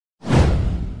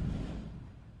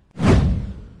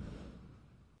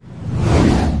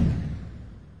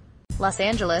Los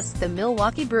Angeles, the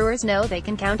Milwaukee Brewers know they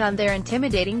can count on their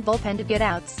intimidating bullpen to get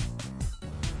outs.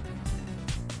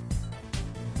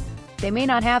 They may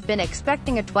not have been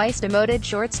expecting a twice-demoted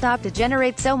shortstop to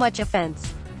generate so much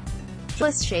offense.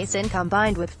 Jhoulys Chacin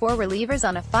combined with 4 relievers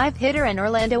on a 5-hitter, and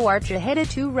Orlando Arcia hit a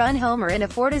 2-run homer in a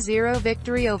 4-0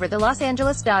 victory over the Los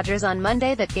Angeles Dodgers on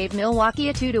Monday that gave Milwaukee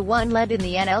a 2-1 lead in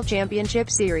the NL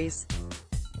Championship Series.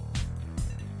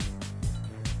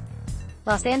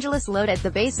 Los Angeles loaded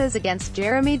the bases against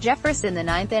Jeremy Jeffress in the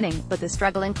 9th inning, but the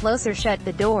struggling closer shut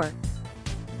the door.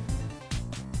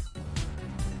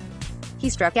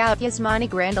 He struck out Yasmani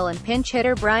Grandal and pinch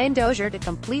hitter Brian Dozier to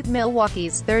complete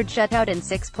Milwaukee's 3rd shutout in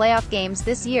 6 playoff games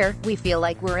this year. "We feel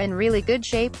like we're in really good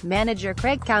shape," manager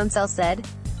Craig Counsell said.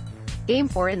 Game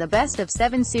 4 in the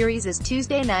best-of-7 series is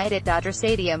Tuesday night at Dodger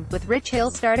Stadium, with Rich Hill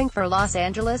starting for Los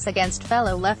Angeles against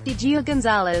fellow lefty Gio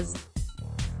Gonzalez.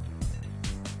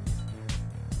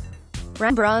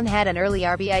 Braun had an early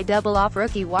RBI double off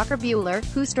rookie Walker Buehler,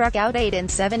 who struck out 8 in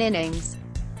 7 innings.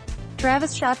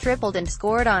 Travis Shaw tripled and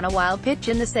scored on a wild pitch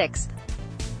in the 6th.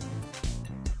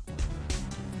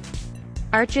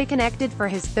 Arcia connected for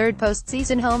his 3rd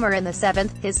postseason homer in the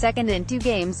 7th, his 2nd in 2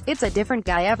 games. "It's a different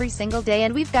guy every single day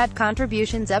and we've got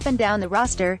contributions up and down the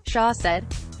roster," Shaw said.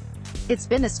 "It's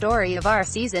been the story of our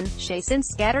season." Chacin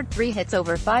scattered 3 hits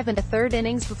over 5 1/3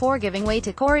 innings before giving way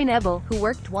to Corey Knebel, who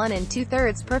worked 1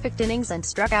 2/3 perfect innings and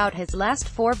struck out his last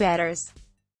 4 batters.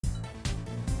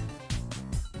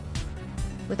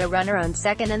 With a runner on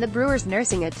second and the Brewers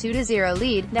nursing a 2-0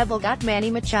 lead, Knebel got Manny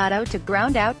Machado to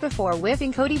ground out before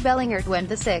whiffing Cody Bellinger to end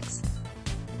the 6th.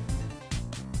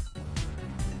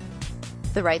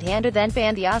 The right-hander then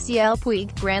fanned Yasiel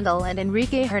Puig, Grandal and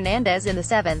Enrique Hernandez in the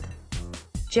 7th.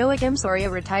 Joakim Soria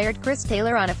retired Chris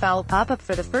Taylor on a foul pop-up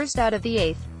for the first out of the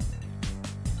 8th.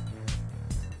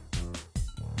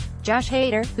 Josh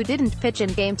Hader, who didn't pitch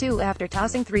in Game 2 after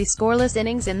tossing 3 scoreless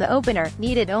innings in the opener,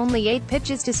 needed only 8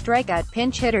 pitches to strike out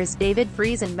pinch hitters David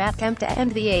Freese and Matt Kemp to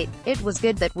end the 8th. "It was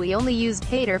good that we only used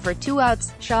Hader for 2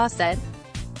 outs, Shaw said.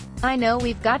 "I know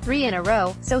we've got 3 in a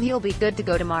row, so he'll be good to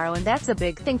go tomorrow and that's a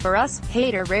big thing for us."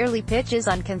 Hader rarely pitches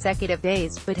on consecutive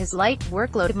days, but his light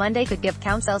workload Monday could give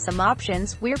Counsell some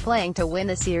options. "We're playing to win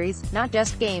the series, not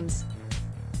just games.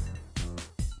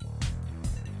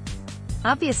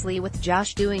 Obviously with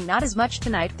Josh doing not as much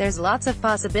tonight, there's lots of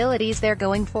possibilities there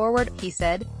going forward," he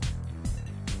said.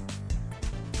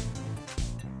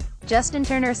 Justin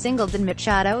Turner singled and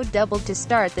Machado doubled to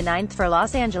start the 9th for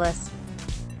Los Angeles.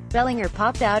 Bellinger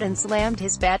popped out and slammed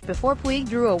his bat before Puig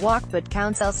drew a walk, but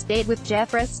Counsell stayed with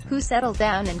Jeffress, who settled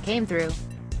down and came through.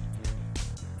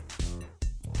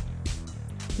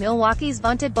 Milwaukee's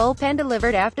vaunted bullpen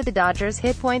delivered after the Dodgers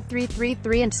hit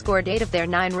 .333 and scored 8 of their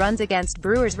 9 runs against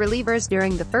Brewers relievers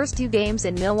during the first 2 games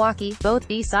in Milwaukee, both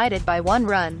decided by 1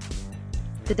 run.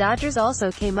 The Dodgers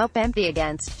also came up empty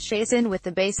against Chacin with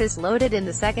the bases loaded in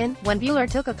the 2nd. When Buehler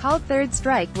took a called 3rd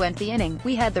strike to end the inning,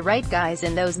 "We had the right guys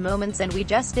in those moments and we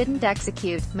just didn't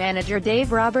execute," manager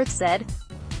Dave Roberts said.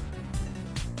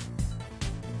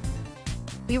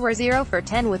 "We were 0 for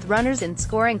 10 with runners in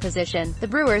scoring position." The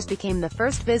Brewers became the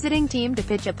first visiting team to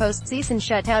pitch a postseason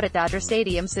shutout at Dodger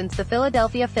Stadium since the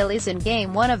Philadelphia Phillies in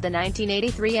Game 1 of the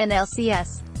 1983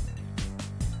 NLCS.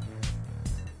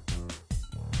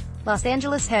 Los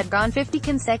Angeles had gone 50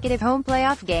 consecutive home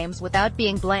playoff games without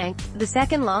being blanked, the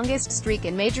 2nd longest streak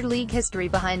in Major League history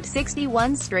behind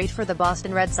 61 straight for the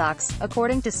Boston Red Sox.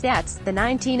 According to stats, the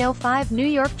 1905 New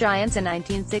York Giants and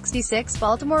 1966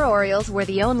 Baltimore Orioles were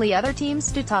the only other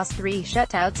teams to toss 3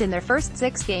 shutouts in their first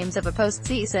 6 games of a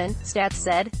postseason, stats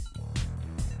said.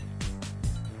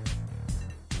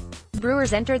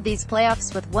 Brewers entered these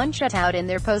playoffs with 1 shutout in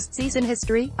their postseason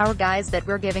history. "Our guys that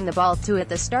we're giving the ball to at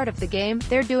the start of the game,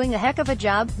 they're doing a heck of a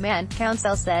job, man,"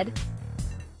 Counsell said.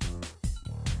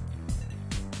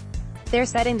 "They're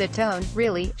setting the tone,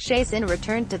 really." Chacin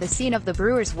returned to the scene of the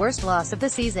Brewers' worst loss of the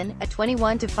season, a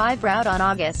 21-5 rout on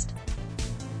August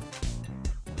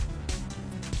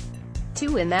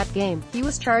 2 in that game. He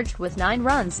was charged with 9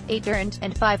 runs, 8 earned,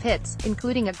 and 5 hits,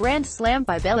 including a grand slam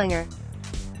by Bellinger.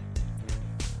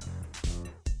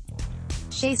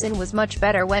 Chacin was much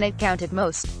better when it counted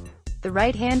most. The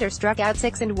right-hander struck out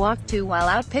 6 and walked 2 while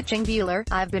out-pitching Buehler.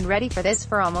 "I've been ready for this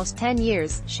for almost 10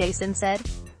 years, Chacin said.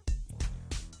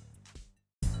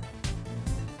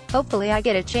 "Hopefully I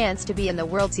get a chance to be in the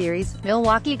World Series."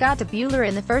 Milwaukee got to Buehler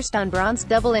in the 1st on Braun's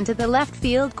double into the left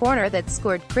field corner that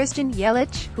scored Christian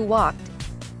Yelich, who walked.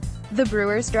 The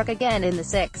Brewers struck again in the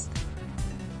 6th.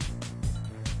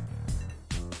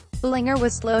 Bellinger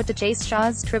was slow to chase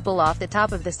Shaw's triple off the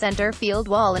top of the center field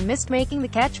wall and missed making the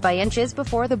catch by inches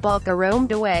before the ball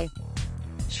roamed away.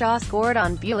 Shaw scored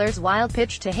on Buehler's wild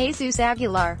pitch to Jesus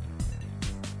Aguilar.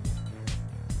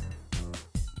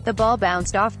 The ball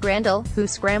bounced off Grandal, who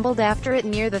scrambled after it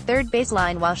near the third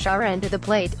baseline while Shaw ran to the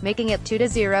plate, making it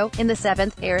 2-0. In the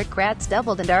seventh, Eric Kratz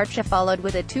doubled and Arcia followed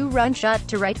with a two-run shot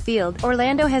to right field.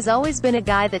 Orlando has always been a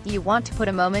guy that you want to put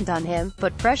a moment on him,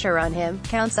 put pressure on him,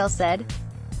 Counsell said.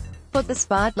 Put the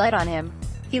spotlight on him.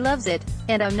 He loves it,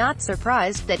 and I'm not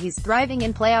surprised that he's thriving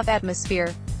in playoff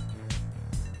atmosphere.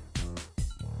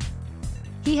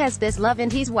 He has this love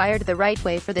and he's wired the right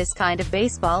way for this kind of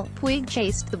baseball. Puig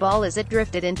chased the ball as it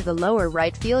drifted into the lower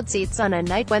right field seats on a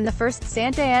night when the first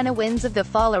Santa Ana winds of the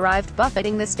fall arrived,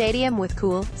 buffeting the stadium with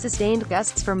cool, sustained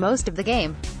gusts for most of the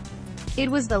game.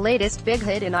 It was the latest big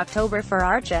hit in October for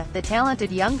Arcia, the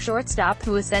talented young shortstop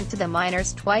who was sent to the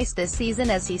minors twice this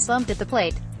season as he slumped at the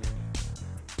plate.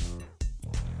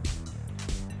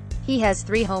 He has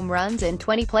 3 home runs and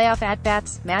 20 playoff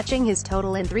at-bats, matching his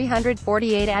total in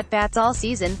 348 at-bats all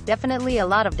season. Definitely a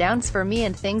lot of downs for me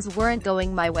and things weren't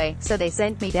going my way, so they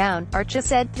sent me down, Arcia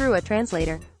said through a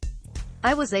translator.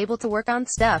 I was able to work on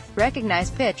stuff, recognize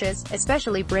pitches,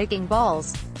 especially breaking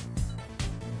balls.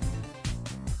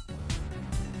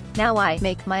 Now I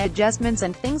make my adjustments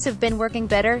and things have been working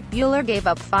better. Buehler gave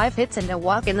up 5 hits and a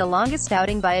walk in the longest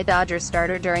outing by a Dodgers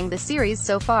starter during the series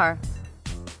so far.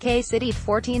 K-City's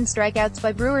 14 strikeouts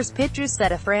by Brewers pitchers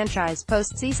set a franchise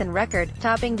postseason record,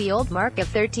 topping the old mark of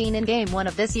 13 in Game 1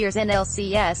 of this year's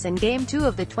NLCS and Game 2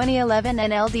 of the 2011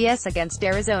 NLDS against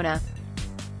Arizona.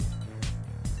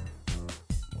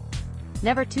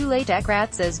 Never too late.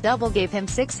 Kratz's double gave him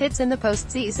 6 hits in the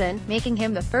postseason, making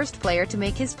him the first player to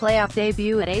make his playoff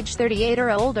debut at age 38 or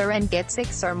older and get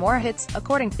 6 or more hits,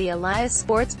 according to the Elias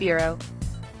Sports Bureau.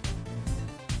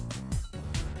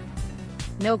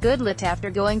 No good lit after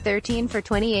going 13 for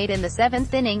 28 in the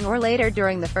 7th inning or later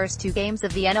during the first 2 games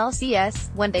of the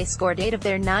NLCS, when they scored 8 of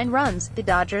their 9 runs. The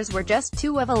Dodgers were just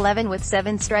 2 of 11 with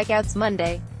 7 strikeouts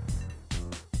Monday.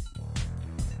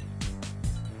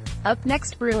 Up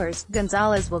next, Brewers.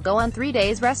 Gonzalez will go on 3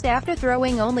 days rest after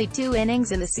throwing only 2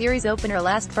 innings in the series opener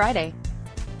last Friday.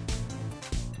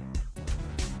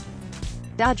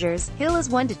 Dodgers. Hill is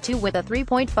 1-2 with a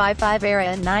 3.55 ERA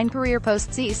and 9 career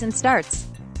postseason starts.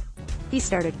 He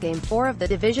started Game 4 of the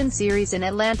division series in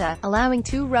Atlanta, allowing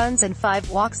 2 runs and 5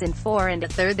 walks in 4 and a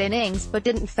third innings, but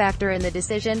didn't factor in the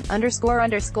decision.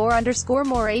 ____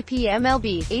 more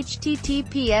APMLB,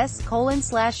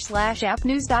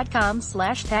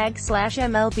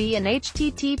 https://appnews.com/tag/MLB and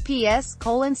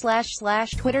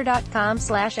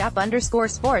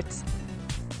https://twitter.com/app_sports.